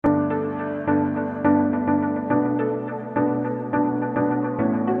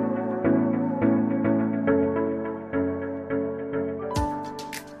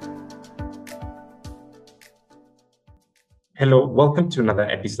Hello, welcome to another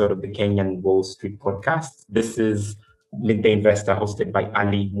episode of the Kenyan Wall Street podcast. This is Midday Investor hosted by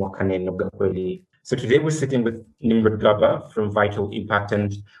Ali Mwakane Nogakweli. So today we're sitting with Nimrod Gaba from Vital Impact,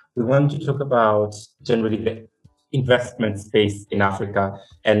 and we want to talk about generally the investment space in Africa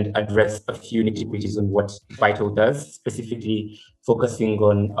and address a few nitty-gritties on what Vital does, specifically focusing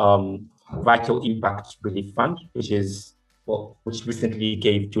on Vital Impact Relief Fund, which recently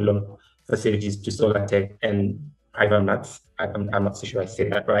gave two loan facilities to solar tech and private nuts. I'm not so sure I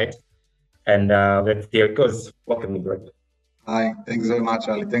said that right. And let's see how it goes. Welcome, Greg. Hi, thanks very much,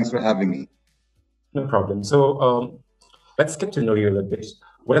 Ali. Thanks for having me. No problem. So let's get to know you a little bit.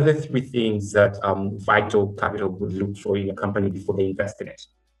 What are the three things that Vital Capital would look for in a company before they invest in it?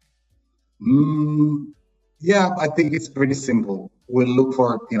 Yeah, I think it's pretty simple. We'll look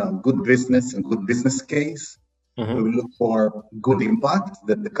for good business and good business case. We will look for good impact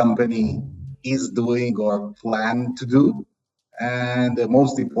that the company is doing or plan to do. And the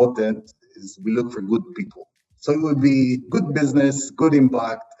most important is we look for good people. So it would be good business, good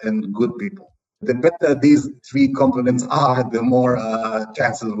impact, and good people. The better these three components are, the more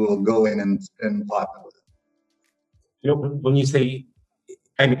chances we'll go in and partner with them. When you say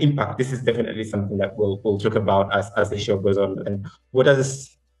impact, this is definitely something that we'll talk about as the show goes on. And what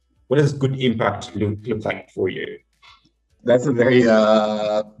does good impact look like for you? That's a very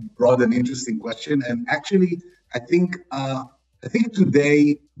broad and interesting question. And actually, I think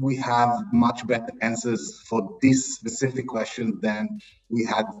today we have much better answers for this specific question than we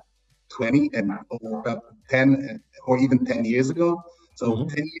had 20 or 10 or even 10 years ago. So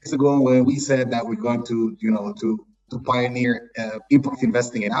 10 years ago, when we said that we're going to pioneer impact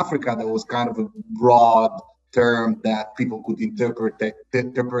investing in Africa, there was kind of a broad term that people could interpret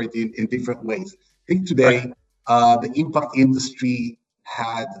in different ways. I think today, the impact industry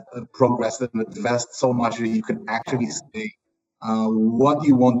had progressed and advanced so much that you can actually say what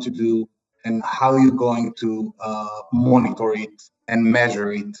you want to do and how you're going to monitor it and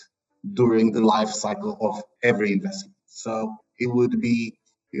measure it during the life cycle of every investment. So it would be,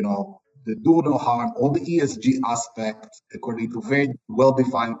 the do no harm, all the ESG aspects according to very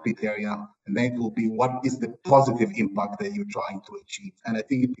well-defined criteria, and then it will be what is the positive impact that you're trying to achieve. And I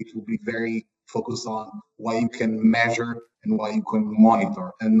think it will be very focused on what you can measure and what you can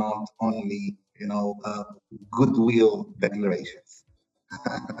monitor, and not only, goodwill declarations.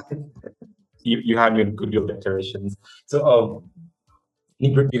 You have your goodwill declarations. So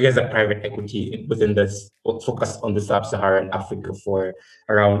you guys are private equity within this focus on the sub-Saharan Africa for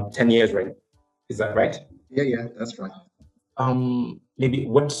around 10 years, right? Is that right? Yeah, that's right. Maybe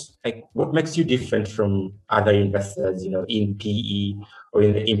what makes you different from other investors, in PE or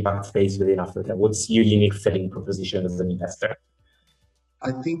in the impact space within Africa? What's your unique selling proposition as an investor?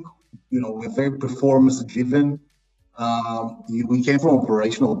 I think, we're very performance driven. We came from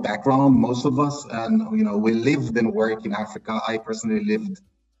operational background, most of us, and we lived and worked in Africa. I personally lived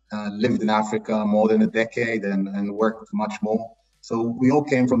in Africa more than a decade and worked much more. So we all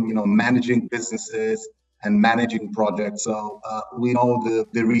came from managing businesses and managing projects. So we know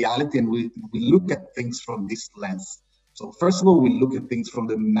the reality, and we look at things from this lens. So first of all, we look at things from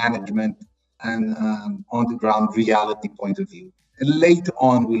the management and on the ground reality point of view, and later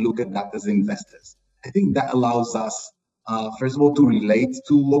on we look at that as investors. I think that allows us, first of all, to relate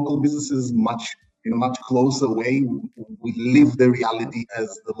to local businesses in a much closer way. We live the reality as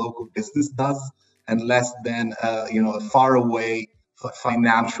the local business does, and less than a far away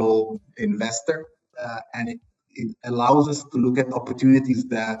financial investor. And it allows us to look at opportunities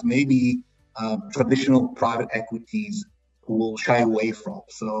that maybe traditional private equities will shy away from.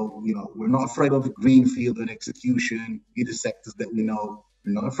 So we're not afraid of greenfield and execution in the sectors that we know.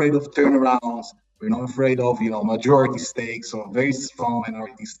 We're not afraid of turnarounds. We're not afraid of majority stakes or very strong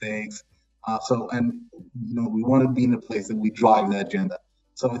minority stakes. We want to be in a place that we drive the agenda.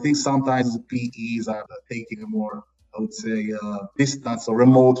 So I think sometimes the PEs are taking a more, I would say, distance or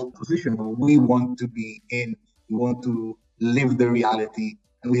remote position, but we want to be in. We want to live the reality,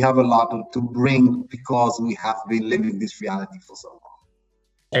 and we have a lot to bring because we have been living this reality for so long.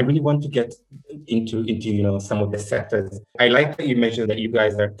 I really want to get into some of the sectors. I like that you mentioned that you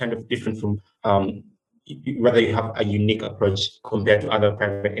guys are kind of different from whether you have a unique approach compared to other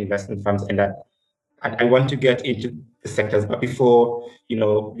private investment firms, and that I want to get into the sectors. But before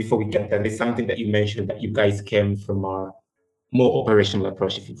we get there, there's something that you mentioned that you guys came from a more operational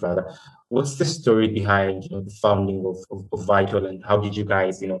approach, if you'd rather. What's the story behind the founding of Vital, and how did you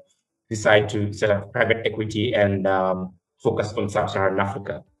guys decide to set up private equity and focus on sub-Saharan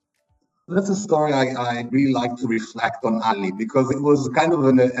Africa? That's a story I really like to reflect on, Ali, because it was kind of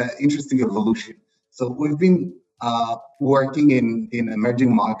an interesting evolution. So we've been working in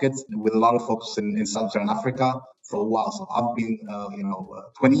emerging markets with a lot of focus in Sub-Saharan Africa for a while. So I've been,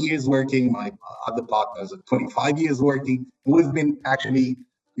 20 years working. My other partners are 25 years working. We've been actually,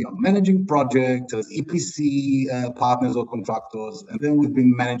 managing projects as EPC partners or contractors, and then we've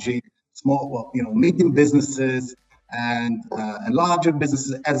been managing small, medium businesses and larger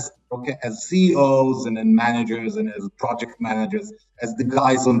businesses as CEOs and then managers and as project managers, as the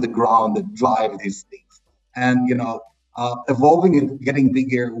guys on the ground that drive these things. And evolving and getting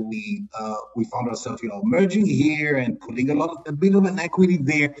bigger, we found ourselves merging here and putting a bit of an equity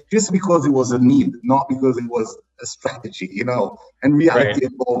there, just because it was a need, not because it was a strategy. And reality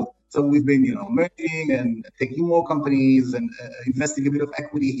evolved. So we've been merging and taking more companies and investing a bit of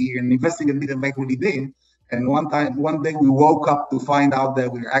equity here and investing a bit of equity there. And one day we woke up to find out that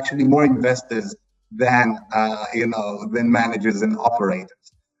we were actually more investors than than managers and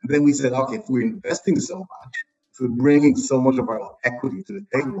operators. And then we said, okay, if we're investing so much, if we're bringing so much of our equity to the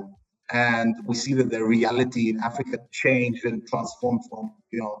table, and we see that the reality in Africa changed and transformed from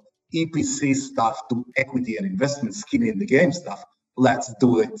EPC stuff to equity and investment, skin in the game stuff, let's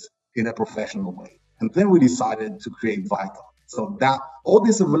do it in a professional way. And then we decided to create Vital. So that all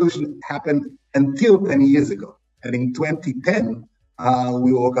this evolution happened until 10 years ago. And in 2010,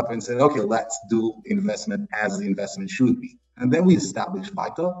 we woke up and said, okay, let's do investment as the investment should be. And then we established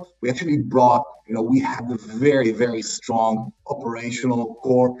Vital. We actually brought, we had a very, very strong operational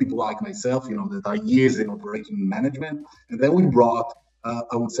core, people like myself, that are years in operation management. And then we brought,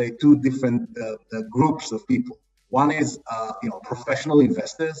 I would say, two different groups of people. One is, professional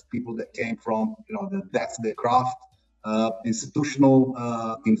investors, people that came from, that's their craft, institutional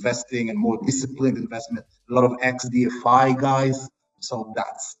investing and more disciplined investment, a lot of ex-DFI guys. So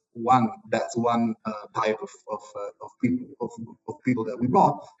that's one type of people that we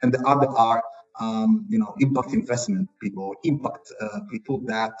brought, and the other are impact investment people, impact people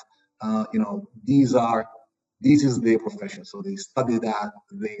that this is their profession. So they study that,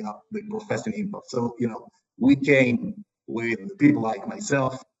 they profess in impact. So we came with people like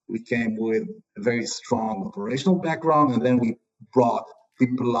myself. We came with a very strong operational background, and then we brought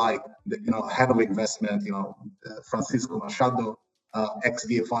people like the head of investment, Francisco Machado,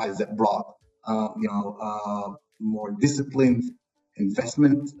 ex-DFIs that brought more disciplined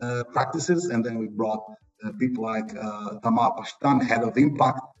investment practices, and then we brought people like Tamar Pashtan, head of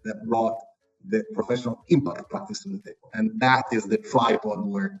impact, that brought the professional impact practice to the table, and that is the tripod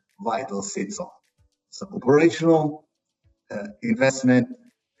where Vital sits on. So operational, investment,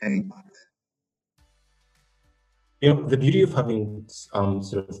 and impact. The beauty of having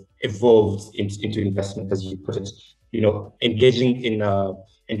sort of evolved into investment, as you put it, engaging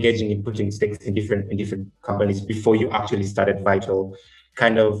in putting stakes in different companies before you actually started Vital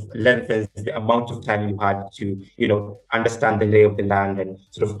kind of lengthens the amount of time you had to, understand the lay of the land and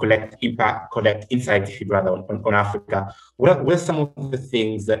sort of collect insights, if you'd rather, on Africa. What are some of the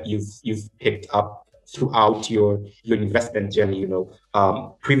things that you've picked up throughout your investment journey,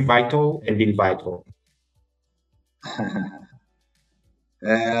 pre-Vital and in Vital?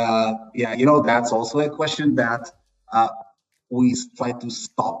 That's also a question that we try to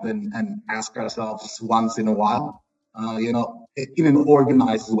stop and ask ourselves once in a while, in an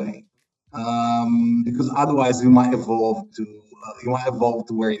organized way, because otherwise you might evolve to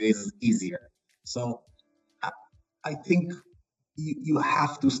where it is easier. So I think you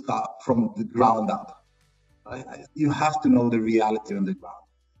have to start from the ground up. You have to know the reality on the ground.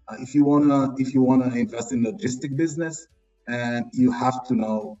 If you wanna invest in logistic business, and you have to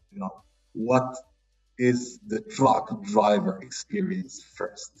know, what is the truck driver experience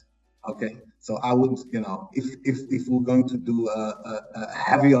first. Okay, so I would, if we're going to do a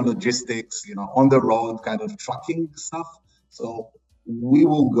heavy on logistics, on the road kind of trucking stuff, so we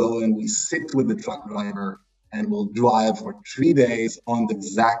will go and we sit with the truck driver and we'll drive for 3 days on the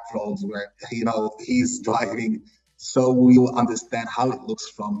exact roads where he's driving, so we will understand how it looks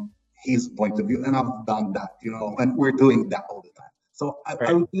from his point of view. And I've done that, and we're doing that all the time. So I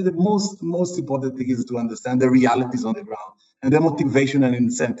would say the most important thing is to understand the realities on the ground and the motivation and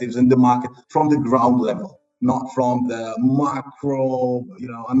incentives in the market from the ground level, not from the macro,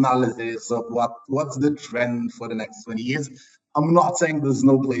 analysis of what's the trend for the next 20 years. I'm not saying there's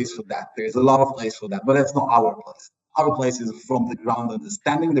no place for that. There's a lot of place for that, but that's not our place. Our place is from the ground,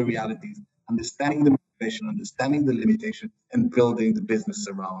 understanding the realities, understanding the motivation, understanding the limitation, and building the business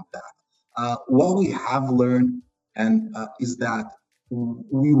around that. What we have learned is that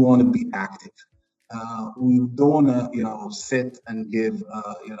we want to be active. We don't want to, sit and give,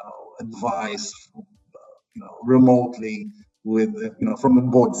 advice, remotely with, from a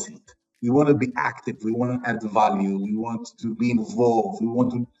board seat. We want to be active. We want to add value. We want to be involved. We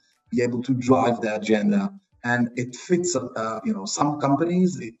want to be able to drive the agenda. And it fits, some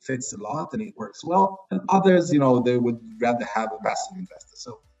companies, it fits a lot and it works well. And others, they would rather have a passive investor.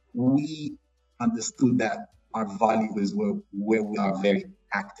 So we understood that our value is where we are very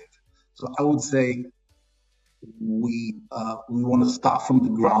active. So I would say we want to start from the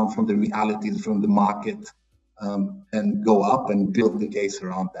ground, from the realities, from the market, and go up and build the case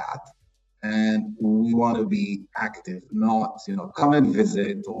around that. And we want to be active, not come and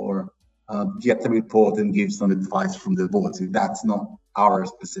visit or get a report and give some advice from the board. So that's not our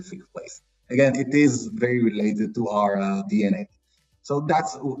specific place. Again, it is very related to our DNA. So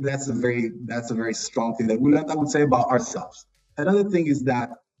that's a very strong thing that we learned, I would say, about ourselves. Another thing is that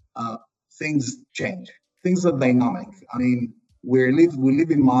things change. Things are dynamic. I mean, we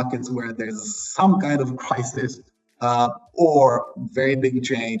live in markets where there's some kind of crisis or very big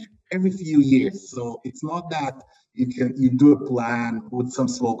change every few years. So it's not that you do a plan with some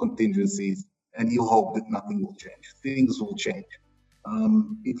small contingencies and you hope that nothing will change. Things will change.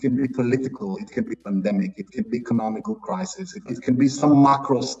 It can be political, it can be pandemic, it can be economical crisis, it can be some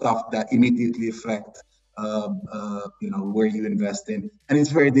macro stuff that immediately affect where you invest in, and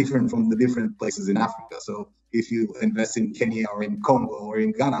it's very different from the different places in Africa. So if you invest in Kenya or in Congo or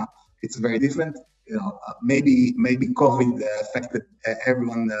in Ghana, it's very different. Maybe COVID affected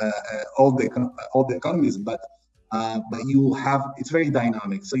everyone, all the economies, but it's very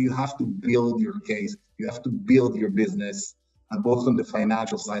dynamic. So you have to build your case, you have to build your business, both on the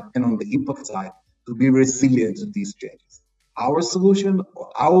financial side and on the impact side, to be resilient to these changes. Our solution,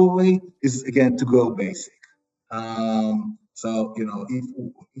 our way, is again to go basic. So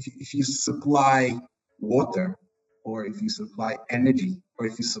if you supply water, or if you supply energy, or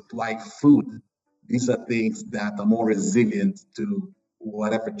if you supply food, these are things that are more resilient to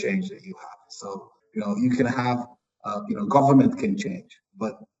whatever change that you have. So you can have government can change,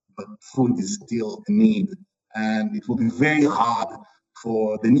 but food is still a need, and it will be very hard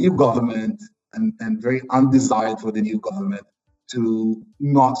for the new government and very undesired for the new government to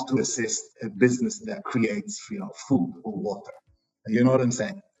not to assist a business that creates food or water. You know what I'm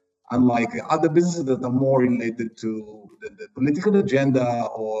saying? Unlike other businesses that are more related to the political agenda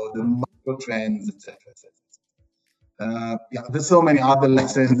or the macro trends, etc., etc. There's so many other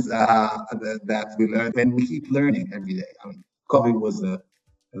lessons that we learn, and we keep learning every day. I mean, COVID was a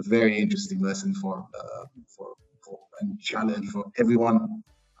very interesting lesson for and challenge for everyone,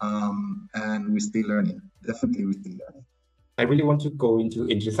 and we're still learning. Definitely, we're still learning. I really want to go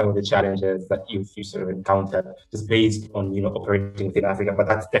into some of the challenges that you sort of encountered just based on operating within Africa, but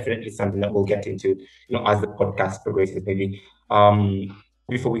that's definitely something that we'll get into as the podcast progresses. Maybe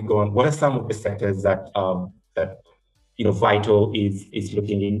before we go on, what are some of the sectors that Vital is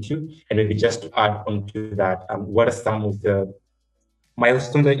looking into, and maybe just to add on to that, what are some of the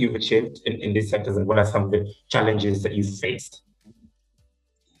milestones that you've achieved in these sectors, and what are some of the challenges that you've faced?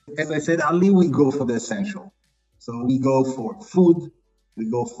 As I said, Ali, we go for the essential. So we go for food, we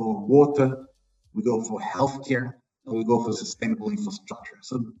go for water, we go for healthcare, and we go for sustainable infrastructure.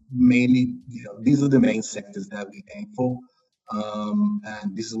 So mainly, these are the main sectors that we aim for.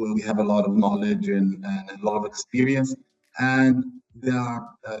 And this is where we have a lot of knowledge and a lot of experience. And they are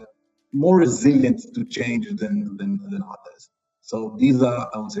more resilient to change than others. So these are,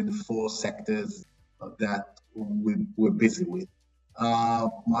 I would say, the four sectors that we're busy with.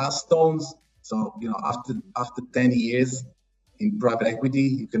 Milestones. So after 10 years in private equity,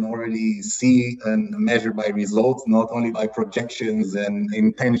 you can already see and measure by results, not only by projections and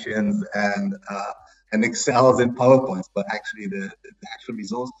intentions and Excels and PowerPoints, but actually the actual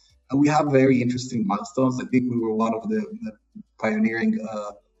results. And we have very interesting milestones. I think we were one of the pioneering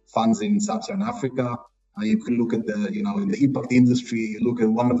funds in Sub-Saharan Africa. You can look at in the impact industry. You look at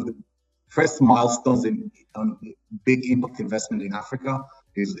one of the first milestones in big impact investment in Africa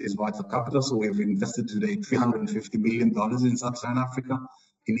is Vital Capital. So we've invested today $350 million in Sub-Saharan Africa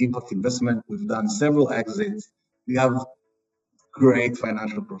in impact investment. We've done several exits. We have great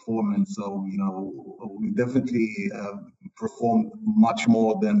financial performance. So, we definitely perform much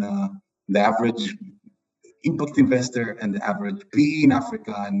more than the average impact investor and the average PE in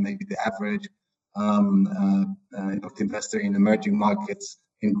Africa, and maybe the average impact investor in emerging markets,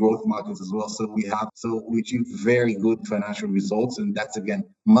 in growth markets as well. So we achieve very good financial results, and that's again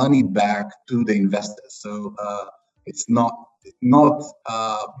money back to the investors. So it's not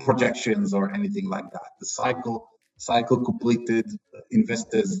projections or anything like that. The cycle completed,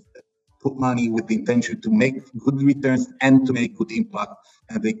 investors put money with the intention to make good returns and to make good impact,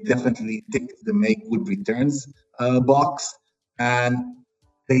 and they definitely tick the make good returns box. And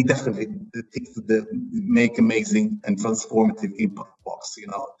they definitely tick the make amazing and transformative impact box.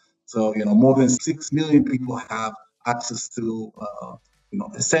 So more than 6 million people have access to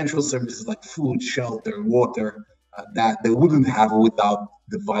essential services like food, shelter, water that they wouldn't have without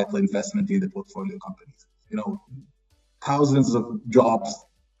the vital investment in the portfolio companies. Thousands of jobs,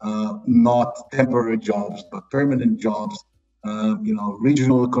 not temporary jobs, but permanent jobs.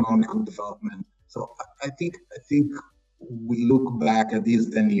 Regional economical development. So I think we look back at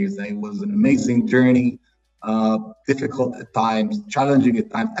these 10 years, and it was an amazing journey. Difficult at times, challenging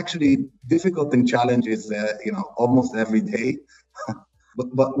at times. Actually, difficult and challenges, almost every day.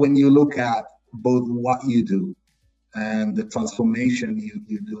 But when you look at both what you do and the transformation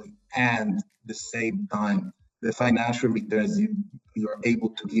you're doing, and the same time, the financial returns you're able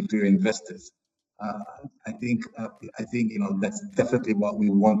to give to your investors. Uh, I think that's definitely what we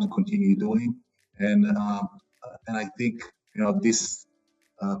want to continue doing, and I think uh, this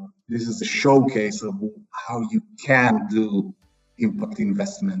is a showcase of how you can do impact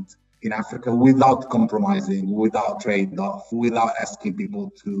investment in Africa without compromising, without trade-off, without asking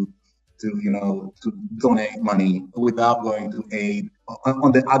people to donate money, without going to aid.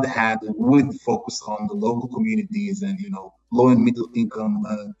 On the other hand, with focus on the local communities and low and middle income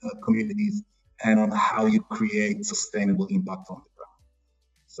communities, and on how you create sustainable impact on the ground.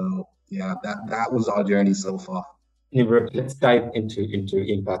 So yeah, that was our journey so far. Nimrod, let's dive into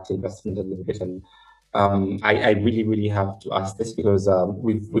impact investment a little bit, and I really really have to ask this because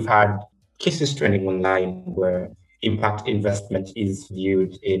we've had cases trending online where impact investment is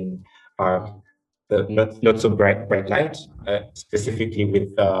viewed in uh, the not so bright light, specifically with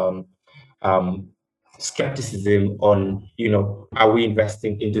um, skepticism on, are we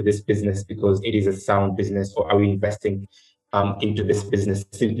investing into this business because it is a sound business, or are we investing into this business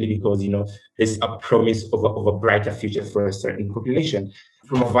simply because, there's a promise of a brighter future for a certain population?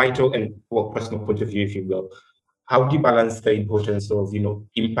 From a vital and, well, personal point of view, if you will, how do you balance the importance of,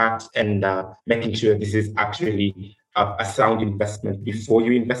 impact and making sure this is actually a sound investment before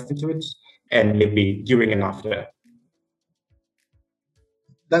you invest into it, and maybe during and after?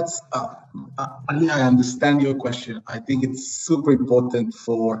 That's Ali, I understand your question. I think it's super important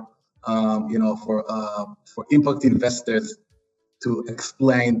for impact investors to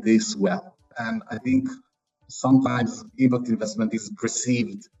explain this well. And I think sometimes impact investment is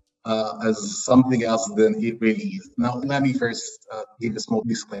perceived as something else than it really is. Now, let me first give a small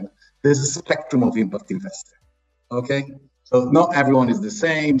disclaimer. There's a spectrum of impact investors. Okay, so not everyone is the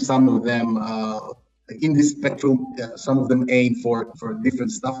same. Some of them in this spectrum, some of them aim for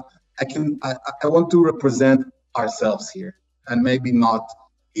different stuff. I want to represent ourselves here, and maybe not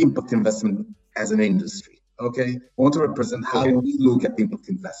impact investment as an industry. Okay, I want to represent how we look at impact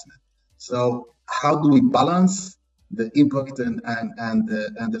investment. So how do we balance the impact and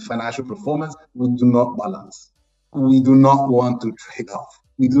the financial performance? We do not balance. We do not want to trade off.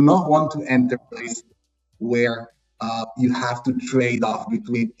 We do not want to enter a place where you have to trade off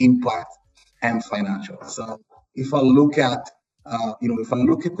between impact and financial. So if I look at an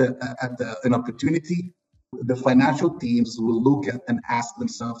opportunity, the financial teams will look at and ask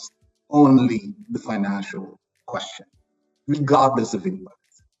themselves only the financial question, regardless of impact.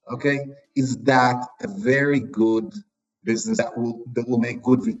 Okay, is that a very good business that will make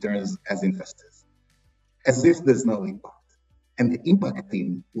good returns as investors? As if there's no impact. And the impact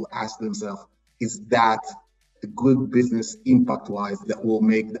team will ask themselves, is that a good business impact wise that will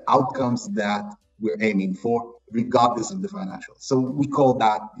make the outcomes that we're aiming for, regardless of the financial? So we call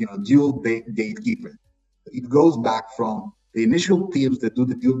that, dual gatekeeper. It goes back from the initial teams that do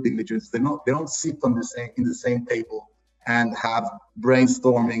the due diligence. They don't sit in the same table and have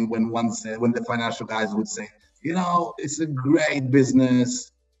brainstorming when the financial guys would say, it's a great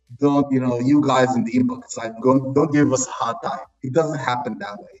business. Don't, you guys in the impact side, don't give us a hard time. It doesn't happen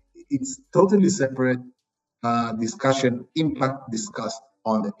that way. It's totally separate discussion. Impact discussed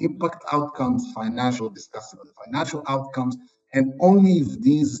on the impact outcomes, financial discussed on the financial outcomes, and only if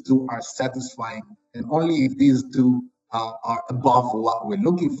these two are satisfying, and only if these two are above what we're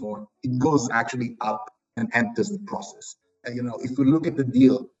looking for, it goes actually up and enters the process. If we look at the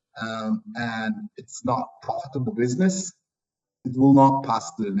deal and it's not profitable business, it will not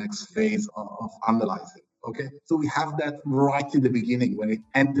pass to the next phase of analyzing. Okay, so we have that right in the beginning when it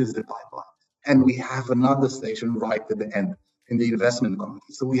enters the pipeline, and we have another station right at the end in the investment committee.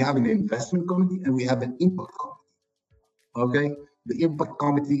 So we have an investment committee and we have an impact committee. Okay, the impact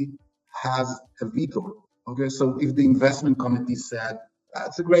committee has a veto. Okay, so if the investment committee said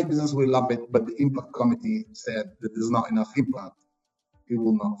it's a great business, we love it, but the impact committee said that there's not enough impact, it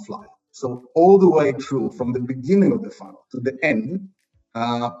will not fly. So all the way through, from the beginning of the funnel to the end,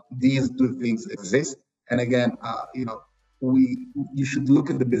 These two things exist. And again, you should look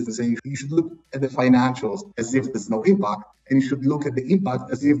at the business and you should look at the financials as if there's no impact, and you should look at the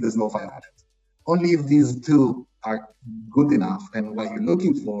impact as if there's no financials. Only if these two are good enough and what you're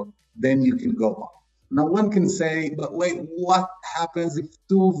looking for, then you can go on. Now, one can say, but wait, what happens if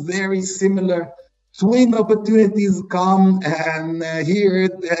two very similar twin opportunities come and here,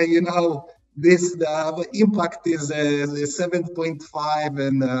 this the impact is 7.5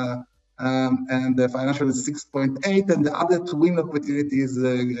 and the financial is 6.8, and the other twin opportunity is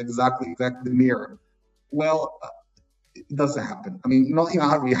exactly the mirror. Well, it doesn't happen. I mean, not in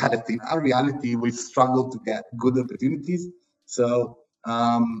our reality. In our reality, we struggle to get good opportunities. So,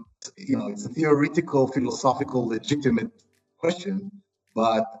 it's a theoretical, philosophical, legitimate question,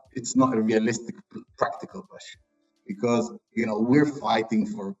 but it's not a realistic, practical question. Because, we're fighting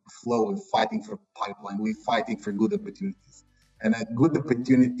for flow, we're fighting for pipeline, we're fighting for good opportunities. And a good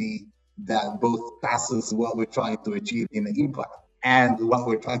opportunity that both passes what we're trying to achieve in the impact and what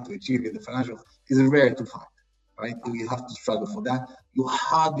we're trying to achieve in the financials is rare to find. Right? You have to struggle for that. You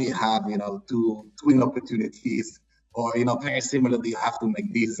hardly have, two twin opportunities, or very similarly, you have to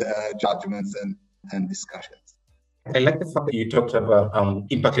make these judgments and discussions. I like the fact that you talked about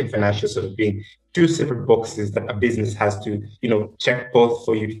impact and financial sort of being two separate boxes that a business has to, check both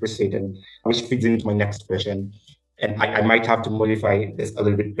for you to proceed, and which feeds into my next question. And I might have to modify this a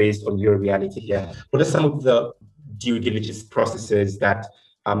little bit based on your reality here. What are some of the due diligence processes that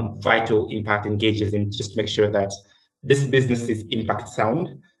Vital Impact engages in just to make sure that this business is impact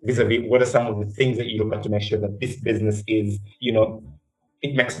sound? Vis-a-vis, what are some of the things that you look at to make sure that this business is,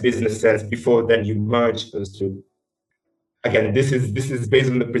 it makes business sense before then you merge those two? Again, this is based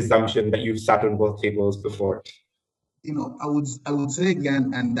on the presumption that you've sat on both tables before. I would say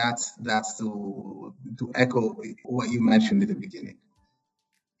again, and that's to echo what you mentioned at the beginning.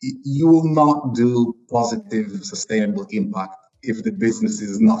 You will not do positive, sustainable impact if the business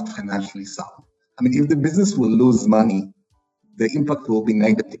is not financially sound. I mean, if the business will lose money, the impact will be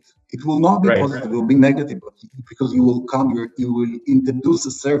negative. It will not be positive; it will be negative because you will introduce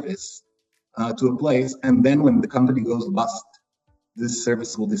a service to a place, and then when the company goes bust, this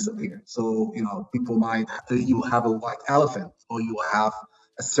service will disappear. So, people you have a white elephant, or you have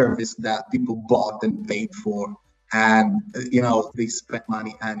a service that people bought and paid for, and, they spent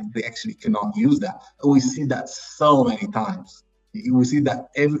money and they actually cannot use that. And we see that so many times. We see that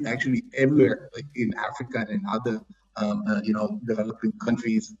everywhere, like in Africa and in other, developing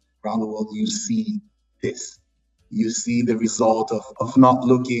countries around the world, you see this. You see the result of not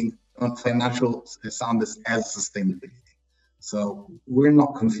looking on financial soundness as sustainability. So we're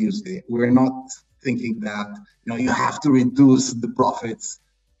not confused there. We're not thinking that you have to reduce the profits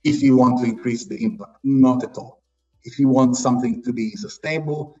if you want to increase the impact. Not at all. If you want something to be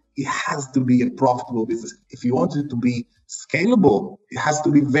sustainable, it has to be a profitable business. If you want it to be scalable, it has to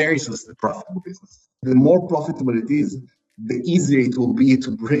be very profitable business. The more profitable it is, the easier it will be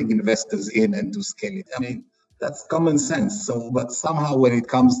to bring investors in and to scale it. I mean, that's common sense. So, but somehow when it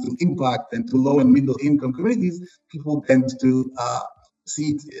comes to impact and to low and middle income communities, people tend to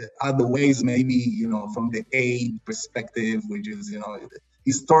see it other ways, maybe, from the aid perspective, which is,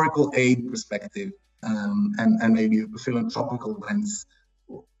 historical aid perspective, and maybe a philanthropical lens.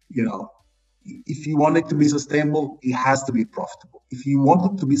 If you want it to be sustainable, it has to be profitable. If you want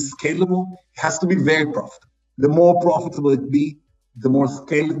it to be scalable, it has to be very profitable. The more profitable it be, the more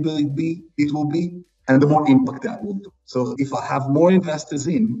scalable it will be, and the more impact that will do. So if I have more investors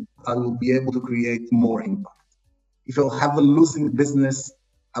in, I will be able to create more impact. If I have a losing business,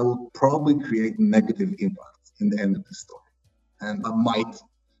 I will probably create negative impact in the end of the story. And I might,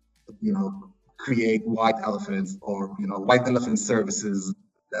 create white elephants or, white elephant services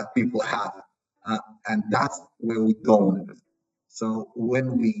that people have. And that's where we don't want to be. So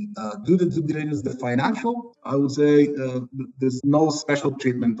when we do the due diligence, the financial, I would say there's no special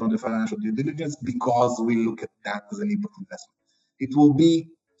treatment on the financial due diligence because we look at that as an impact investment. It will be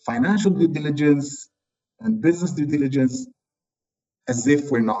financial due diligence and business due diligence as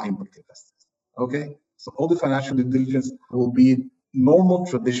if we're not impact investors. Okay? So all the financial due diligence will be normal,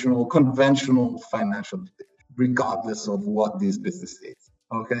 traditional, conventional financial due diligence, regardless of what this business is.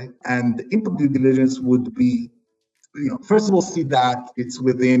 Okay? And the impact due diligence would be, first of all, see that it's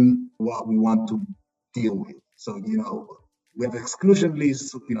within what we want to deal with. So, we have exclusion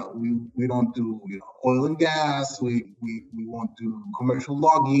lists. We don't do oil and gas. We want to do commercial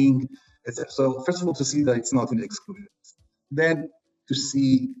logging, etc. So first of all, to see that it's not in the exclusion list. Then to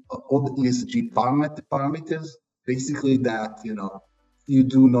see all the ESG parameters, basically that you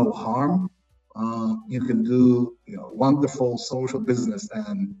do no harm. You can do wonderful social business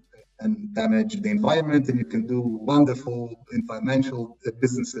and damage the environment, and you can do wonderful environmental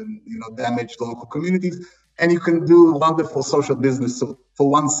business and damage local communities, and you can do wonderful social business for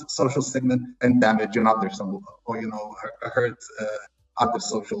one social segment and damage another, or hurt other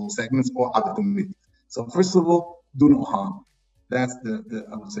social segments or other communities. So first of all, do no harm. That's the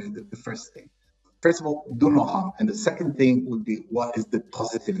I would say the first thing. First of all, do no harm. And the second thing would be, what is the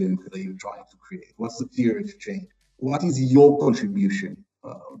positive impact that you're trying to create? What's the theory of change? What is your contribution?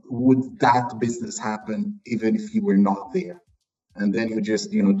 Would that business happen even if you were not there? And then you're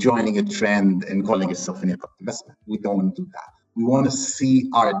just, joining a trend and calling yourself an impact investment. We don't want to do that. We want to see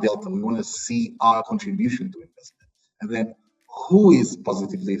our delta. We want to see our contribution to investment. And then who is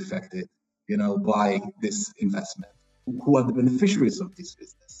positively affected, by this investment? Who are the beneficiaries of this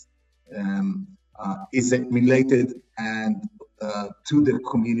business? Um, is it related and to the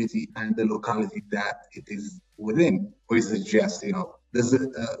community and the locality that it is within, or is it just there's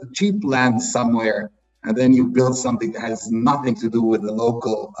a cheap land somewhere, and then you build something that has nothing to do with the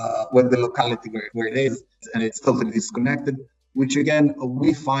local, with the locality where it is, and it's totally disconnected. Which again,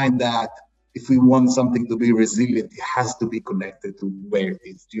 we find that if we want something to be resilient, it has to be connected to where it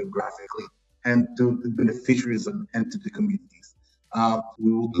is geographically and to the beneficiaries and to the communities.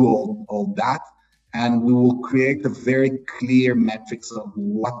 We will do all that, and we will create a very clear metrics of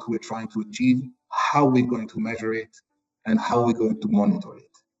what we're trying to achieve, how we're going to measure it, and how we're going to monitor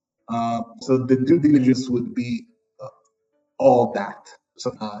it. So the due diligence would be all that.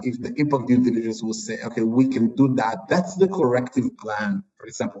 So if the impact due diligence will say, okay, we can do that, that's the corrective plan, for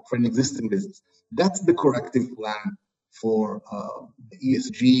example, for an existing business. That's the corrective plan for the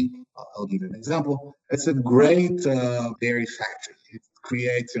ESG. I'll give you an example. It's a great dairy factory. It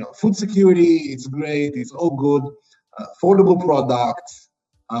creates, food security. It's great. It's all good. Affordable products,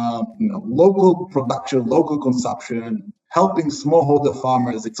 local production, local consumption, helping smallholder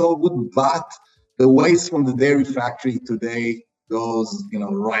farmers. It's all good, but the waste from the dairy factory today goes,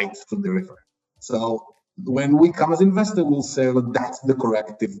 right to the river. So when we come as investor, we'll say, well, that's the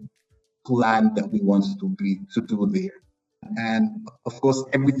corrective plan that we want to do there. And of course,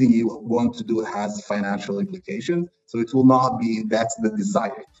 everything you want to do has financial implications. So it will not be that's the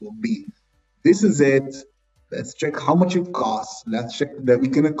desire. It will be, this is it. Let's check how much it costs. Let's check that we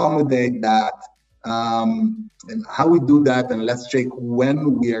can accommodate that, and how we do that. And let's check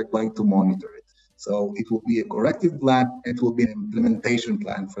when we are going to monitor it. So it will be a corrective plan. It will be an implementation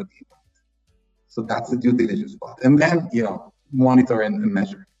plan for the event. So that's the due diligence part. And then, monitor and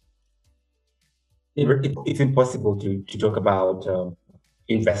measure. It's impossible to talk about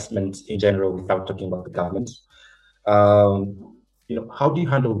investment in general without talking about the government. How do you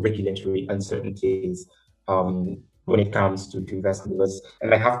handle regulatory uncertainties when it comes to investment?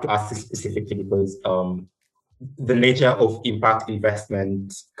 And I have to ask this specifically because the nature of impact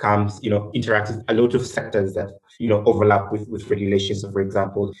investment interacts with a lot of sectors that overlap with regulations. So, for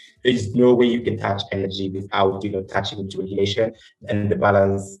example, there's no way you can touch energy without touching into regulation, and the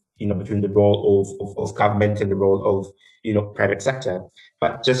balance between the role of government and the role of private sector.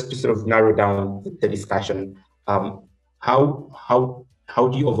 But just to sort of narrow down the discussion, how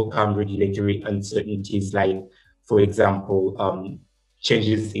do you overcome regulatory uncertainties, like, for example,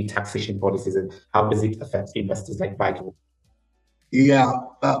 changes in taxation policies, and how does it affect investors like Vital? Yeah,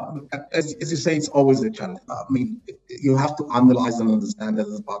 as you say, it's always a challenge. I mean, you have to analyze and understand that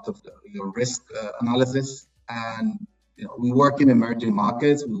as part of your risk analysis. And we work in emerging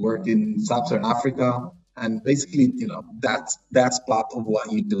markets, we work in Sub-Saharan Africa, and basically, that's part of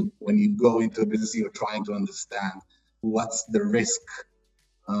what you do when you go into a business. You're trying to understand what's the risk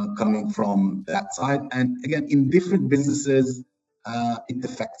coming from that side. And again, in different businesses, it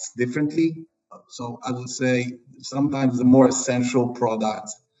affects differently. So I would say sometimes the more essential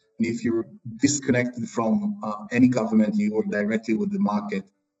products, and if you're disconnected from any government, you work directly with the market,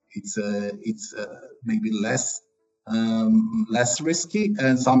 it's maybe less risky.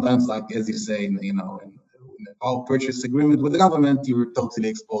 And sometimes, like as you say, in our purchase agreement with the government, you're totally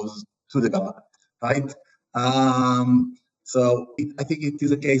exposed to the government, right? So I think it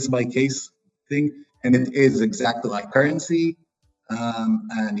is a case by case thing, and it is exactly like currency,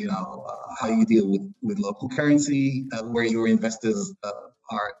 and how you deal with local currency, where your investors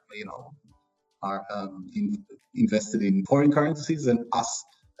are invested in foreign currencies, and us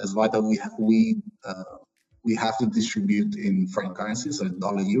as Vital, we have to distribute in foreign currencies, so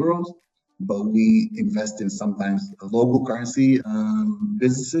dollar, euros, but we invest in sometimes local currency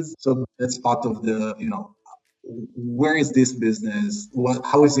businesses. So that's part of the where is this business?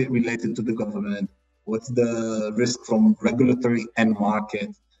 How is it related to the government? What's the risk from regulatory and market?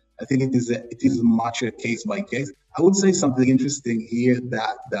 I think it is much a case by case. I would say something interesting here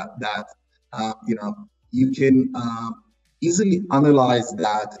that you can easily analyze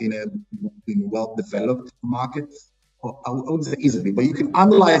that in well-developed markets. Or I wouldn't say easily, but you can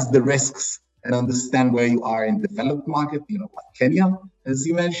analyze the risks and understand where you are in developed market, like Kenya, as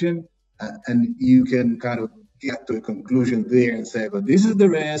you mentioned, and you can kind of get to a conclusion there and say, but this is the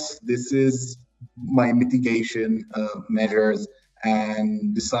risk, this is my mitigation measures,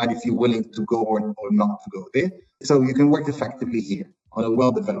 and decide if you're willing to go or not to go there. So you can work effectively here on a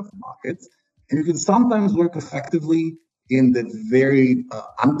well-developed market, and you can sometimes work effectively in the very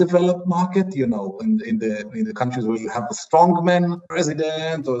undeveloped market, in the countries where you have a strongman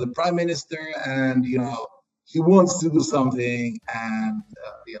president or the prime minister, and he wants to do something, and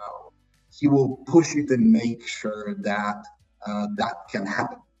he will push it and make sure that that can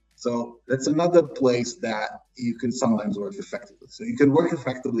happen. So that's another place that you can sometimes work effectively. So you can work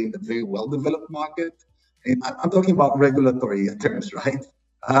effectively in the very well-developed market. And I'm talking about regulatory terms, right?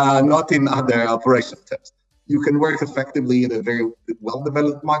 Not in other operational terms. You can work effectively in a very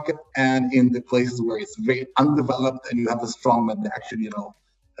well-developed market and in the places where it's very undeveloped and you have a strong man to actually,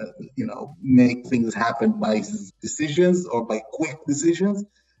 make things happen by decisions or by quick decisions.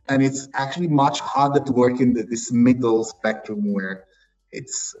 And it's actually much harder to work in this middle spectrum where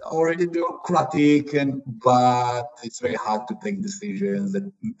it's already bureaucratic, but it's very hard to take decisions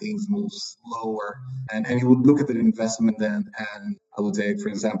and things move slower. And you would look at the investment and I would say, for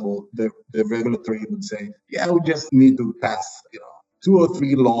example, the regulatory would say, yeah, we just need to pass, two or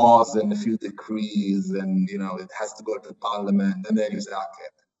three laws and a few decrees, and it has to go to parliament. And then you say, okay,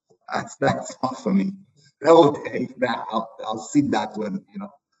 that's not for me. I'll take that. I'll see that when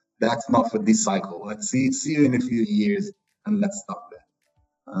that's not for this cycle. Let's see you in a few years, and let's stop there.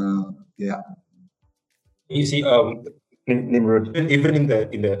 Yeah. You see, Nimrod, even in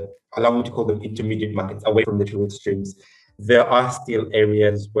the allow me to call them intermediate markets away from the fuel streams, there are still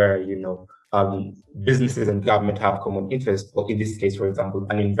areas where businesses and government have common interests. Or in this case, for example,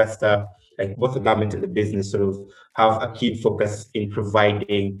 an investor, like both the government and the business, sort of have a keen focus in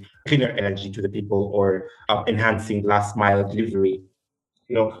providing cleaner energy to the people or enhancing last mile delivery.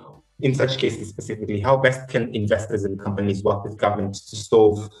 In such cases specifically, how best can investors and companies work with governments to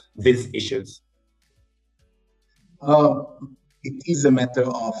solve these issues? It is a matter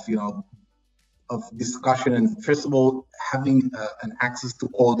of discussion and, first of all, having an access to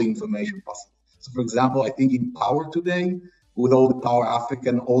all the information possible. So, for example, I think in power today, with all the Power Africa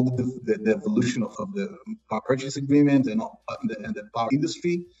and all the evolution of the power purchase agreement and the power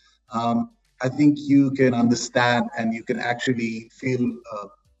industry, I think you can understand and you can actually feel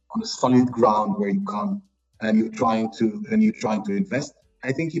on a solid ground where you come and you're trying to invest.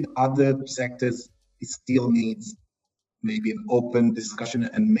 I think in other sectors, it still needs maybe an open discussion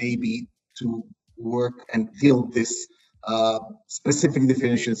and maybe to work until this specific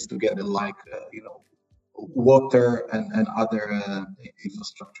definitions together, like water and other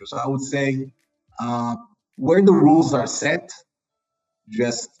infrastructure. So I would say where the rules are set,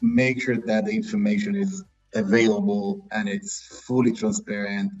 just make sure that the information is available and it's fully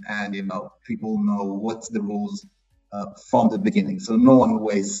transparent, and people know what's the rules from the beginning, so no one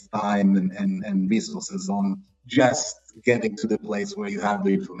wastes time and resources on just getting to the place where you have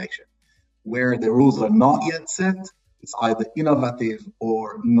the information. Where the rules are not yet set, it's either innovative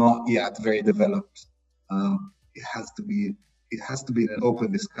or not yet very developed. It has to be an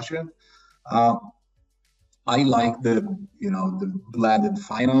open discussion. I like the blended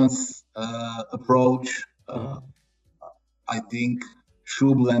finance approach. I think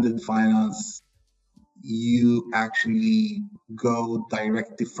through blended finance, you actually go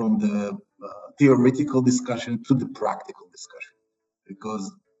directly from the theoretical discussion to the practical discussion,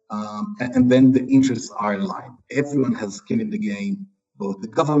 because and then the interests are aligned. Everyone has skin in the game. Both the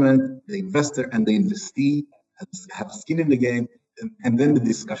government, the investor, and the investee have skin in the game, and then the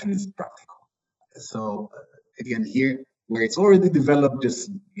discussion is practical. So again, here where it's already developed, just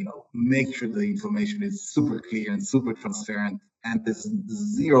make sure the information is super clear and super transparent, and there's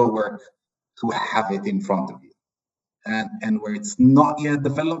zero work to have it in front of you. And where it's not yet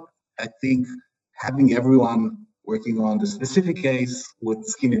developed, I think having everyone working on the specific case with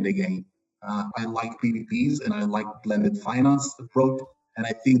skin in the game. I like PPPs and I like blended finance approach, and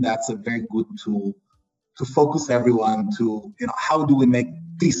I think that's a very good tool to focus everyone to how do we make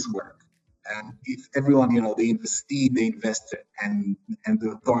this work. And if everyone, the investee, the investor, and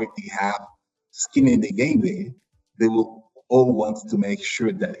the authority have skin in the game, they will all want to make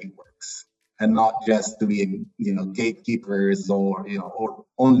sure that it works, and not just to be, gatekeepers or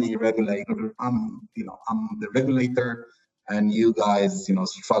only regulator. I'm the regulator, and you guys,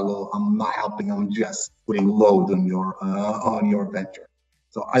 struggle. I'm not helping. I'm just putting load on your venture.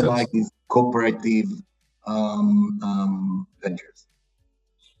 So I So, like these cooperative ventures.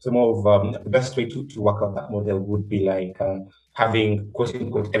 so more of the best way to work out that model would be like having quote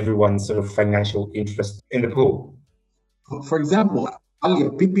unquote everyone's sort of financial interest in the pool. For example, Ali, a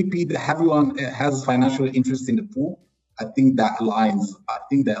PPP that everyone has financial interest in the pool. I think that aligns. I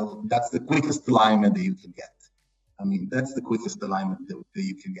think that's the quickest alignment that you can get. I mean, that's the quickest alignment that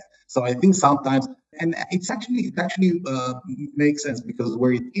you can get. So I think sometimes, and it actually makes sense because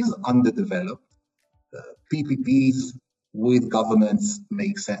where it is underdeveloped, PPPs with governments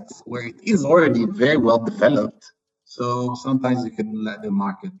make sense. Where it is already very well developed, so sometimes you can let the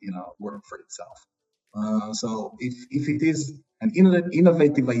market, work for itself. So if it is an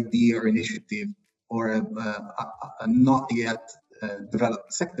innovative idea or initiative or a not yet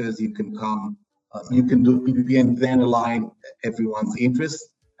developed sectors, you can do PPP and then align everyone's interests.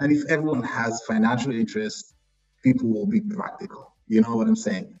 And if everyone has financial interest, people will be practical. You know what I'm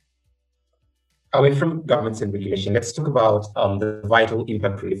saying? Away from governments and regulation, let's talk about the vital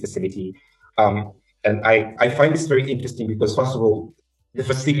impact relief facility. Um, and I find this very interesting because, first of all, the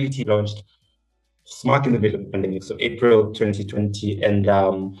facility launched smack in the middle of the pandemic, so April 2020. And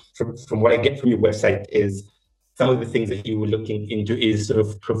from what I get from your website is some of the things that you were looking into is sort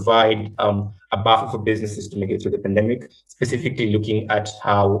of provide a buffer for businesses to make it through the pandemic, specifically looking at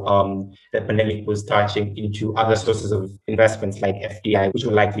how the pandemic was touching into other sources of investments like FDI, which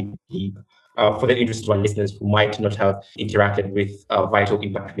will likely be for the interest of our listeners who might not have interacted with Vital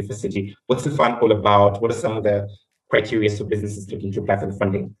Impact Relief Facility. What's the fund all about? What are some of the criteria for businesses looking to apply for the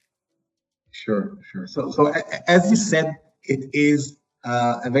funding? Sure, sure. As you said, it is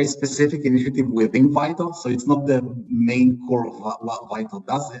a very specific initiative within Vital. So it's not the main core of what Vital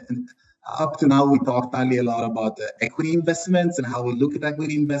does. And up to now, we talked Ali a lot about the equity investments and how we look at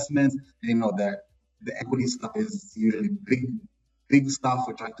equity investments. The equity stuff is usually big stuff.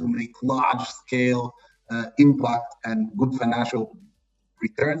 We're trying to make large scale impact and good financial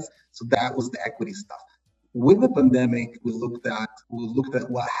returns. So that was the equity stuff. With the pandemic, we looked at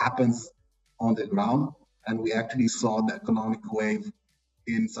what happens on the ground, and we actually saw the economic wave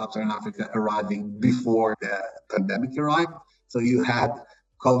in Sub-Saharan Africa arriving before the pandemic arrived. So you had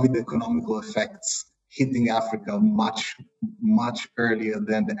COVID economical effects hitting Africa much earlier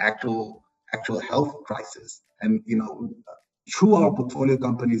than the actual health crisis. And through our portfolio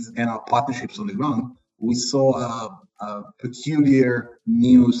companies and our partnerships on the ground, we saw a peculiar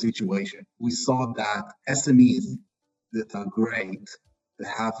new situation. We saw that SMEs that are great, that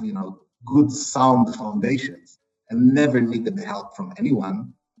have good sound foundations and never needed help from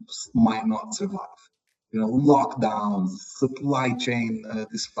anyone, might not survive. Lockdowns, supply chain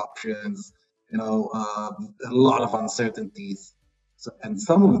disruptions, a lot of uncertainties. So, and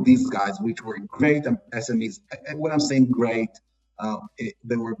some of these guys, which were great SMEs, and when I'm saying great,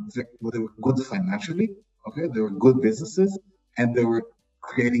 they were good financially. Okay, they were good businesses, and they were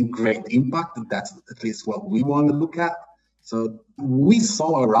creating great impact. And that's at least what we want to look at. So we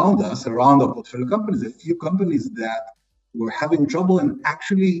saw around us, around our portfolio companies, a few companies that were having trouble and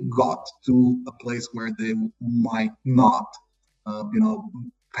actually got to a place where they might not,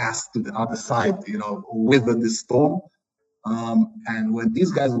 pass to the other side, weather the storm. And when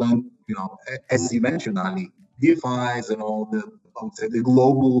these guys went, as you mentioned, Ali, DFIs and all I would say, the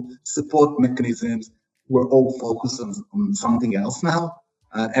global support mechanisms were all focused on something else now.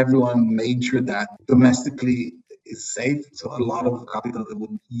 Everyone made sure that domestically is safe. So a lot of capital that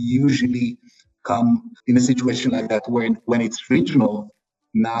would usually come in a situation like that, where when it's regional,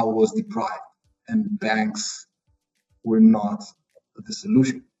 now was deprived, and banks were not the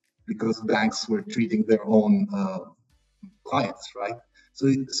solution because banks were treating their own clients, right?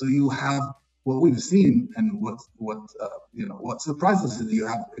 So you have what we've seen, and what surprises us is you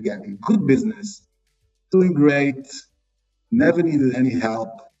have again a good business doing great, never needed any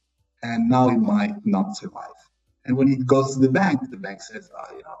help, and now it might not survive. And when it goes to the bank says,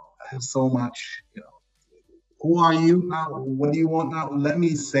 I have so much, who are you now? What do you want now? Let me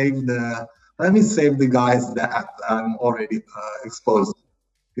save the guys that I'm already exposed.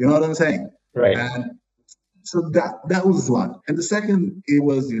 You know what I'm saying? Right. And so that was one. And the second, it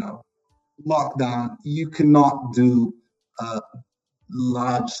was, lockdown. You cannot do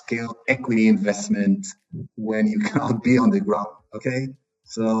large scale equity investment when you cannot be on the ground. Okay.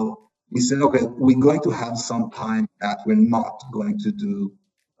 So we said, okay, we're going to have some time that we're not going to do,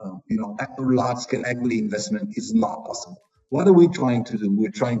 large scale equity investment is not possible. What are we trying to do?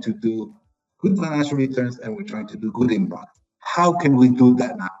 We're trying to do good financial returns and we're trying to do good impact. How can we do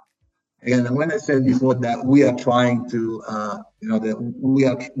that now? And when I said before that we are trying to, that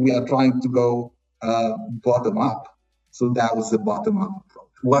we are trying to go bottom up. So that was the bottom up approach.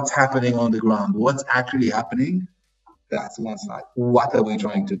 What's happening on the ground? What's actually happening? That's one side. What are we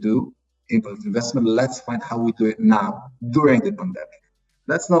trying to do? Impact investment. Let's find how we do it now during the pandemic.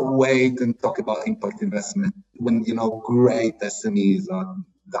 Let's not wait and talk about impact investment when great SMEs are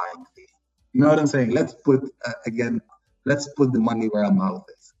dying. You know what I'm saying? Let's put the money where our mouth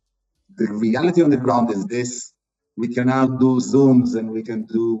is. The reality on the ground is this. We can now do Zooms and we can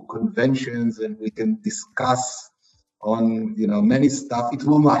do conventions and we can discuss on many stuff. It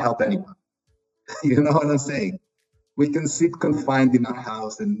will not help anyone. You know what I'm saying? We can sit confined in our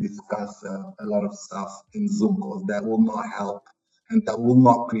house and discuss a lot of stuff in Zoom calls that will not help and that will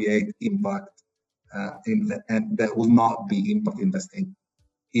not create impact and that will not be impact investing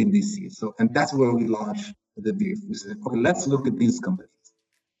in this year. So, and that's where we launched the brief. We said, okay, let's look at these companies.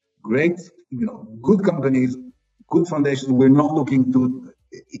 Great, good companies, good foundations. We're not looking to,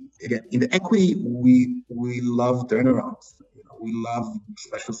 again, in the equity, we love turnarounds. We love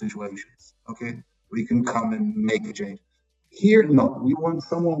special situations. Okay, we can come and make a change. Here, no, we want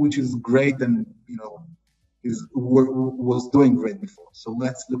someone which is great and was doing great before. So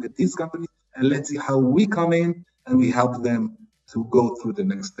let's look at these companies and let's see how we come in and we help them to go through the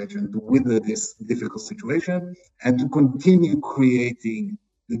next stage and to weather this difficult situation and to continue creating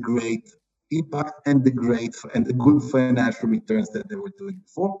the great impact and the good financial returns that they were doing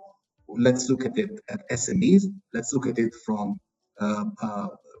before. Let's look at it at SMEs. Let's look at it from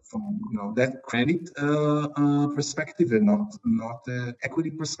that credit perspective and not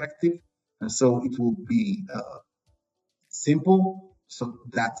equity perspective. And so it will be simple. So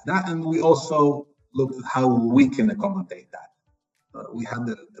that's that. And we also looked at how we can accommodate that. We had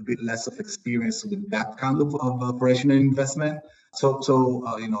a bit less of experience with that kind of operational investment. So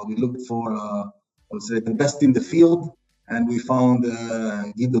we looked for, I would say, the best in the field, and we found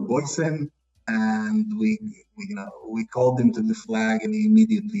Guido Boysen, and we called him to the flag, and he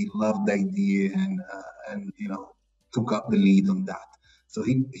immediately loved the idea and took up the lead on that. So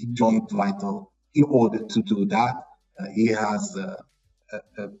he joined Vital in order to do that. He has,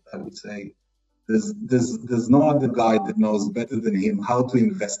 I would say, there's no other guy that knows better than him how to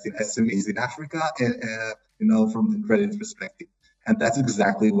invest in SMEs in Africa, from the credit perspective. And that's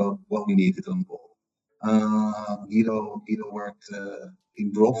exactly what we needed on board. Guido worked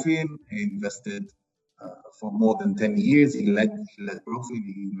in Brofin. He invested for more than 10 years. He led Brofin.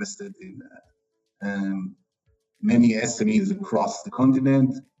 He invested in many SMEs across the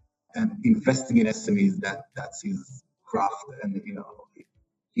continent, and investing in SMEs, that's his craft. And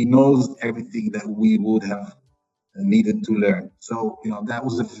he knows everything that we would have needed to learn. So that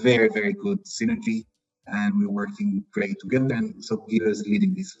was a very, very good synergy, and we're working great together. And so Guido is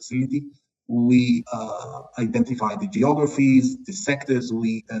leading this facility. We identify the geographies, the sectors.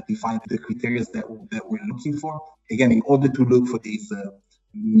 We define the criteria that we're looking for. Again, in order to look for these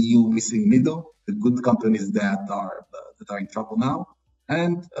new missing middle, the good companies that are in trouble now,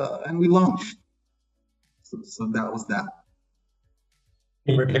 and we launched. So that was that.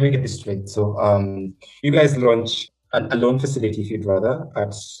 Let me get this straight. So, you guys launched a loan facility, if you'd rather,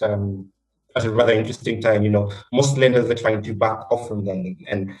 at a rather interesting time. Most lenders are trying to back off from lending,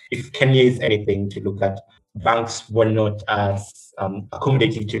 and if Kenya is anything to look at, banks were not as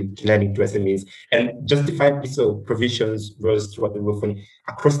accommodating to lending to SMEs, and justifiably so. Provisions rose throughout the roof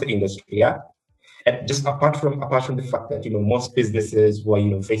across the industry. Yeah. And just apart from the fact that most businesses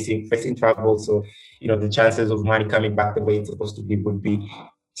were facing trouble, so the chances of money coming back the way it's supposed to be would be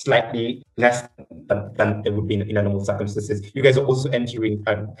slightly less than it would be in normal circumstances. You guys are also entering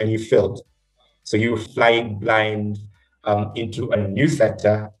a new field, so you're flying blind into a new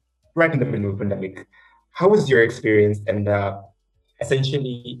sector right in the middle of the pandemic. How was your experience, and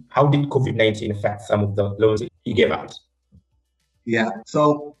essentially, how did COVID-19 affect some of the loans you gave out? Yeah.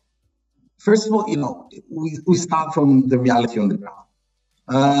 So first of all, we start from the reality on the ground.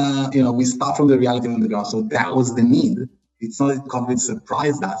 We start from the reality on the ground. So that was the need. It's not that COVID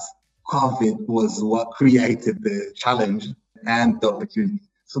surprised us. COVID was what created the challenge and the opportunity.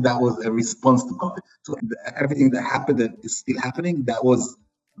 So that was a response to COVID. So everything that happened that is still happening,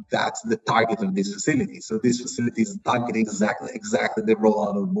 that's the target of this facility. So this facility is targeting exactly the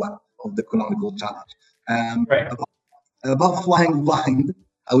rollout of the economical challenge. Right. About flying blind,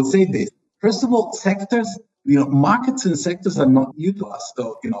 I would say this. First of all, sectors, markets and sectors are not new to us.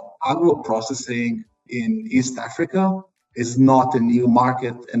 So, agro processing in East Africa is not a new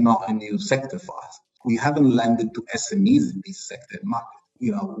market and not a new sector for us. We haven't landed to SMEs in this sector market.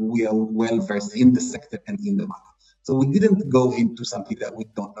 We are well versed in the sector and in the market. So we didn't go into something that we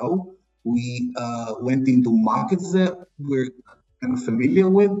don't know. We went into markets that we're kind of familiar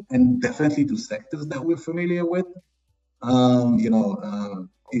with, and definitely to sectors that we're familiar with.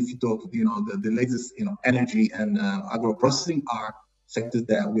 If you talk, the latest, energy and agro processing are sectors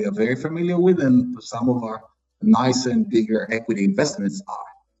that we are very familiar with, and some of our nicer and bigger equity investments are.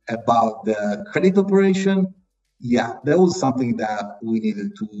 About the credit operation, yeah, that was something that we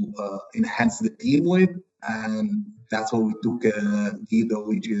needed to enhance the team with, and that's what we took Guido,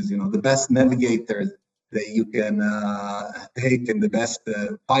 which is the best navigator that you can take, and the best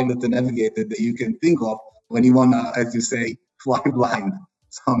pilot and navigator that you can think of when you want to, as you say, fly blind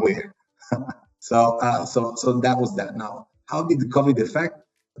somewhere. So that was that. Now, how did the COVID affect?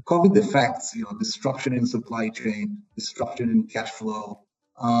 The COVID affects, disruption in supply chain, disruption in cash flow,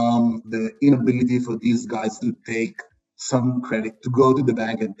 the inability for these guys to take some credit, to go to the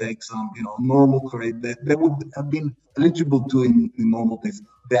bank and take some, normal credit that would have been eligible to in normal days.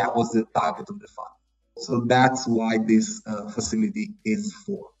 That was the target of the fund. So that's why this facility is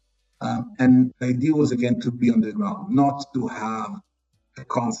for. And the idea was again to be on the ground, not to have a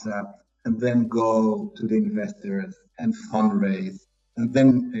concept and then go to the investors and fundraise and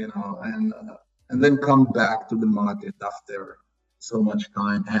then and then come back to the market after so much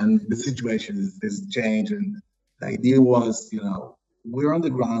time, and the situation is changed. And the idea was, we're on the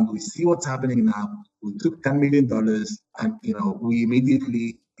ground, we see what's happening now. We took $10 million and we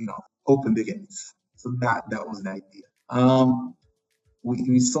immediately opened the gates. So that was the idea.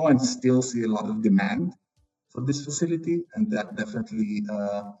 We saw and still see a lot of demand for this facility, and that definitely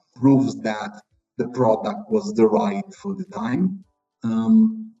proves that the product was the right for the time.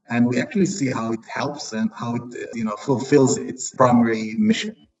 And we actually see how it helps and how it fulfills its primary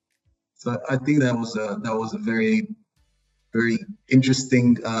mission. So I think that was a very very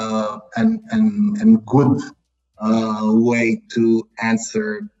interesting and good way to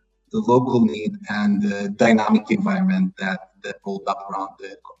answer the local need and the dynamic environment that pulled up around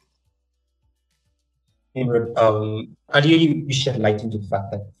the Nimrod, earlier you shed light into the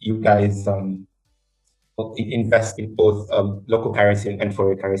fact that you guys invest in both local currency and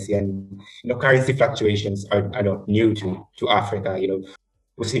foreign currency, and currency fluctuations are not new to Africa.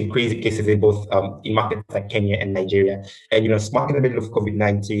 We've seen crazy cases in both in markets like Kenya and Nigeria. And smack in the middle of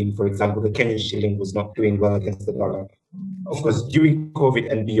COVID-19, for example, the Kenyan shilling was not doing well against the dollar. Of course, during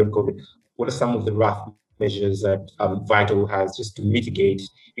COVID and beyond COVID, what are some of the rough measures that Vital has just to mitigate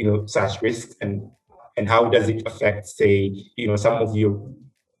such risks, and how does it affect, say, some of your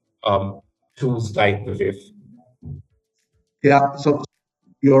tools like the VIF? Yeah, so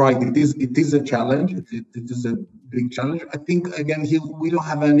you're right. It is a challenge. It is a big challenge. I think again here we don't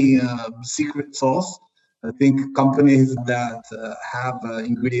have any secret sauce. I think companies that have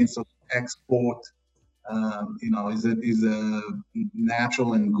ingredients of export, is a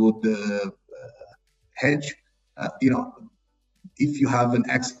natural and good hedge. If you have an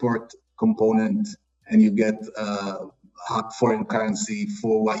export component and you get hard foreign currency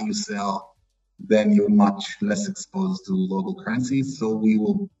for what you sell, then you're much less exposed to local currencies. So we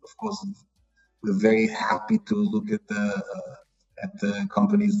will, of course, we're very happy to look at the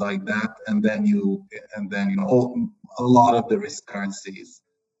companies like that, and then a lot of the risk currencies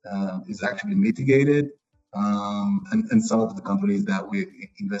is actually mitigated, and some of the companies that we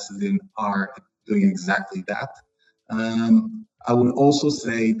invested in are doing exactly that. I would also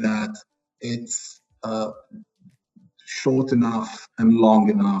say that it's short enough and long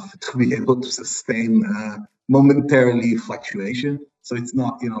enough to be able to sustain momentarily fluctuation. So it's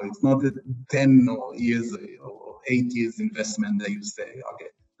not a 10 years or 8 years investment that you say, okay,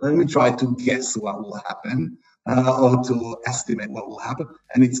 let me try to guess what will happen or to estimate what will happen.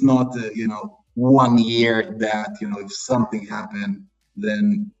 And it's not 1 year that if something happened,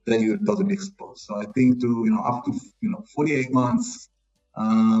 then you're totally exposed. So I think to up to 48 months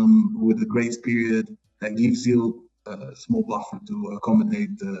with a grace period that gives you a small buffer to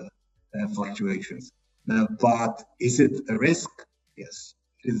accommodate fluctuations. But is it a risk? Yes,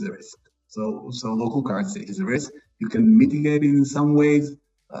 it is a risk. So local currency is a risk. You can mitigate it in some ways.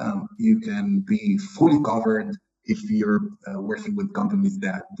 You can be fully covered if you're working with companies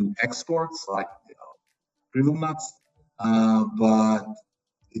that do exports, like brittle nuts. But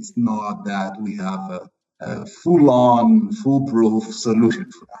it's not that we have a full-on, foolproof solution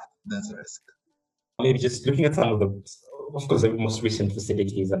for that. That's a risk. Maybe just looking at some of course, the most recent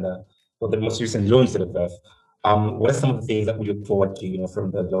facilities and the most recent loans that have. What are some of the things that we look forward to, from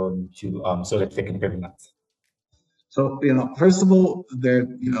the loan to so that they can implement? So, first of all,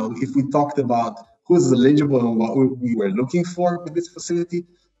 if we talked about who's eligible and what we were looking for with this facility,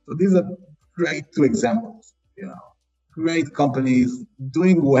 so these are great two examples. Great companies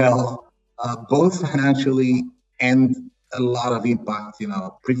doing well, both financially and a lot of impact.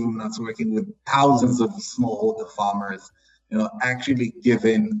 Premium Nuts working with thousands of smallholder farmers, actually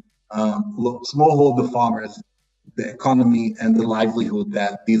giving smallholder farmers the economy and the livelihood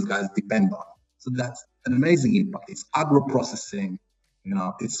that these guys depend on. So that's an amazing impact. It's agro-processing,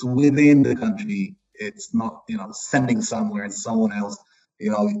 it's within the country. It's not, sending somewhere and someone else,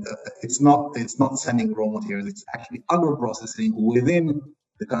 it's not sending raw materials. It's actually agro-processing within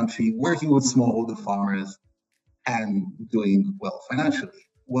the country, working with smallholder farmers and doing well financially.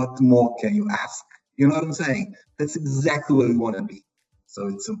 What more can you ask? You know what I'm saying? That's exactly where we want to be. So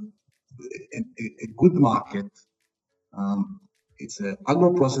it's a good market. It's an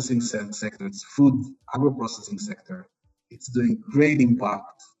agro-processing sector. It's food agro-processing sector. It's doing great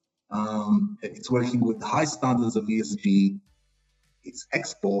impact. It's working with high standards of ESG. It's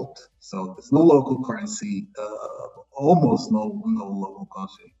export, so there's no local currency, almost no local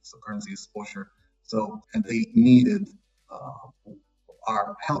currency, so currency exposure. So and they needed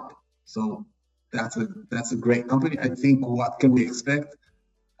our help. So that's a great company. I think what can we expect?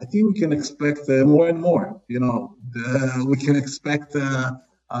 I think we can expect more and more. We can expect.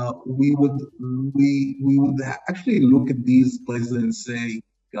 We would actually look at these places and say,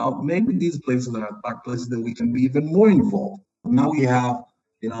 maybe these places are places that we can be even more involved. Now we have,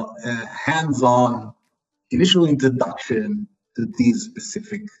 a hands-on initial introduction to this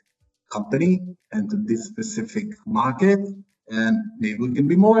specific company and to this specific market, and maybe we can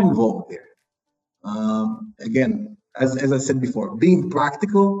be more involved there. Again, as I said before, being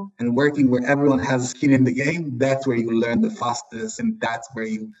practical and working where everyone has skin in the game, that's where you learn the fastest and that's where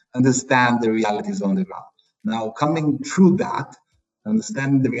you understand the realities on the ground. Now, coming through that,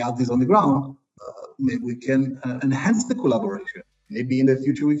 understanding the realities on the ground, maybe we can enhance the collaboration. Maybe in the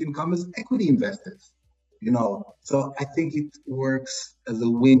future we can come as equity investors. So I think it works as a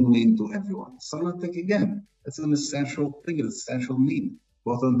win-win to everyone. Solar tech, again, it's an essential thing, it's an essential need,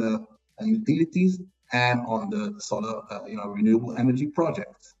 both on the utilities and on the solar, renewable energy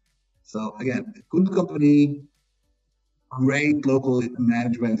projects. So again, a good company, great local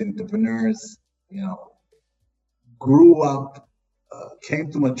management entrepreneurs, grew up,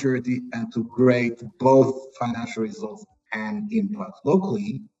 came to maturity and to great both financial results and impact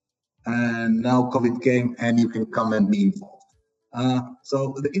locally. And now COVID came and you can come and be involved.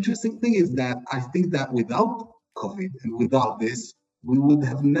 So the interesting thing is that I think that without COVID and without this, we would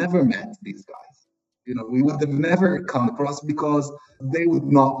have never met these guys. We would have never come across because they would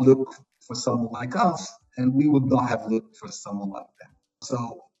not look for someone like us and we would not have looked for someone like them.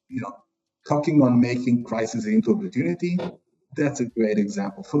 So, talking on making crisis into opportunity, that's a great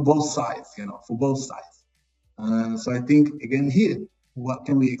example for both sides, for both sides. So I think, again, here, what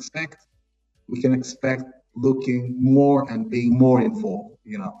can we expect? We can expect looking more and being more involved.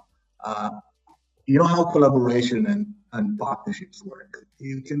 How collaboration and partnerships work.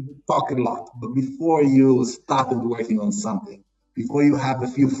 You can talk a lot, but before you started working on something, before you have a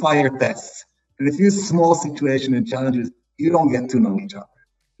few fire tests and a few small situations and challenges, you don't get to know each other.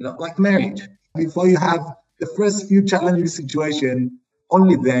 Like marriage. Before you have the first few challenging situations,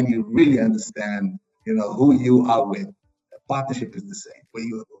 only then you really understand, who you are with. A partnership is the same, where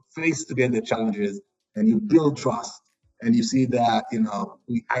you face together challenges and you build trust and you see that,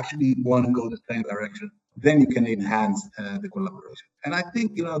 we actually want to go the same direction, then you can enhance the collaboration. And I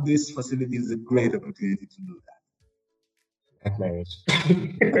think, this facility is a great opportunity to do that. Like marriage.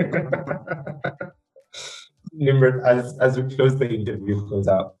 Nimrod, as we close the interview, close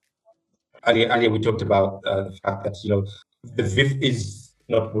out, earlier we talked about the fact that, the VIF is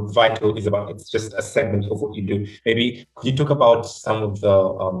not what Vital is about. It's just a segment of what you do. Maybe could you talk about some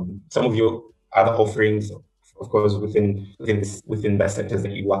of your other offerings, of course, within the sectors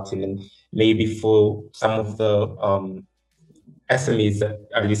that you work in, and maybe for some of the SMEs that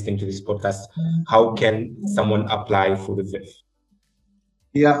are listening to this podcast, how can someone apply for the VIF?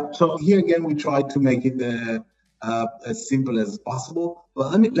 Yeah, so here again, we try to make it as simple as possible.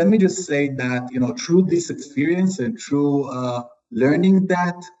 But let me just say that, through this experience and through learning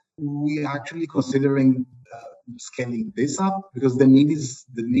that, we are actually considering scaling this up because the need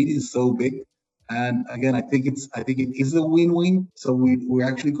is so big. And again, I think it is a win-win. So we're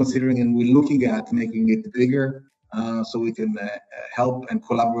actually considering and we're looking at making it bigger, so we can help and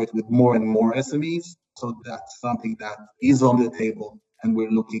collaborate with more and more SMEs. So that's something that is on the table, and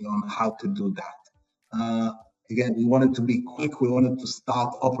we're looking on how to do that. Again, we wanted to be quick. We wanted to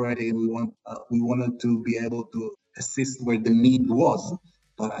start operating. We wanted to be able to assist where the need was.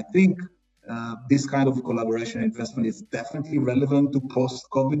 But I think this kind of collaboration investment is definitely relevant to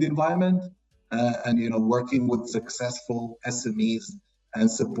post-COVID environment, and working with successful SMEs and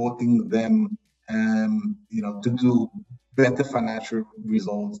supporting them, to do better financial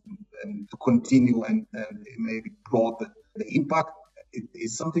results and to continue and maybe grow the impact. It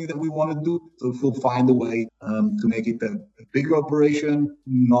is something that we want to do. So if we'll find a way to make it a bigger operation,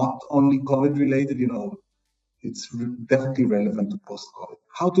 not only COVID related, it's definitely relevant to post-COVID.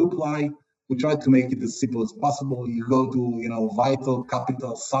 How to apply? We try to make it as simple as possible. You go to, Vital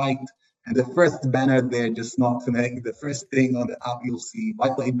Capital site, and the first banner there, just not to make the first thing on the app, you'll see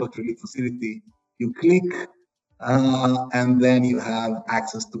Vital Impact Relief Facility. You click, and then you have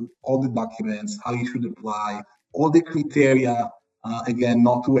access to all the documents, how you should apply, all the criteria. Again,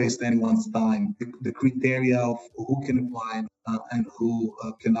 not to waste anyone's time. The criteria of who can apply and who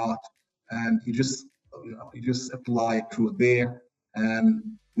cannot, and you just apply through there. And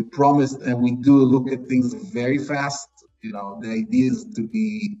we promised, and we do look at things very fast. The idea is to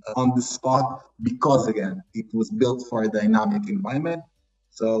be on the spot because, again, it was built for a dynamic environment.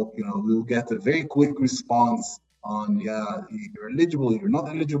 So, we'll get a very quick response on, yeah, you're eligible, you're not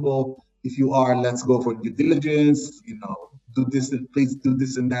eligible. If you are, let's go for due diligence, do this, please do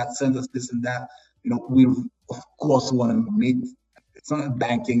this and that, send us this and that. We, of course, want to meet. It's not a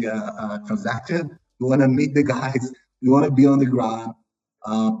banking transaction. We want to meet the guys. We want to be on the ground.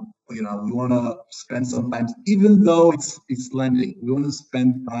 We want to spend some time, even though it's lending, we want to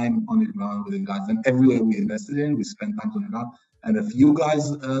spend time on the ground with the guys. And everywhere we invested in, we spend time on the ground. And if you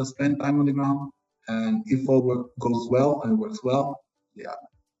guys spend time on the ground, and if all work goes well and works well, yeah,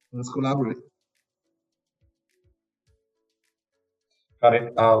 let's collaborate. Got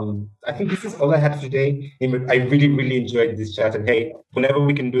it. I think this is all I had for today. I really, really enjoyed this chat. And hey, whenever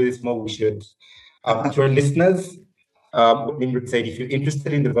we can do this more, we should. To our listeners, what Nimrod said, if you're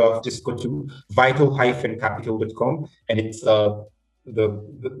interested in the Verve, just go to vital-capital.com, and it's the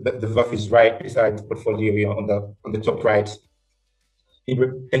Verve is right beside the portfolio on the top right.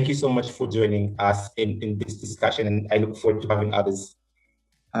 Nimrod, thank you so much for joining us in this discussion, and I look forward to having others.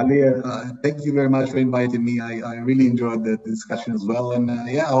 Ali, thank you very much for inviting me. I really enjoyed the discussion as well. And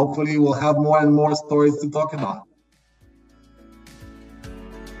yeah, hopefully we'll have more and more stories to talk about.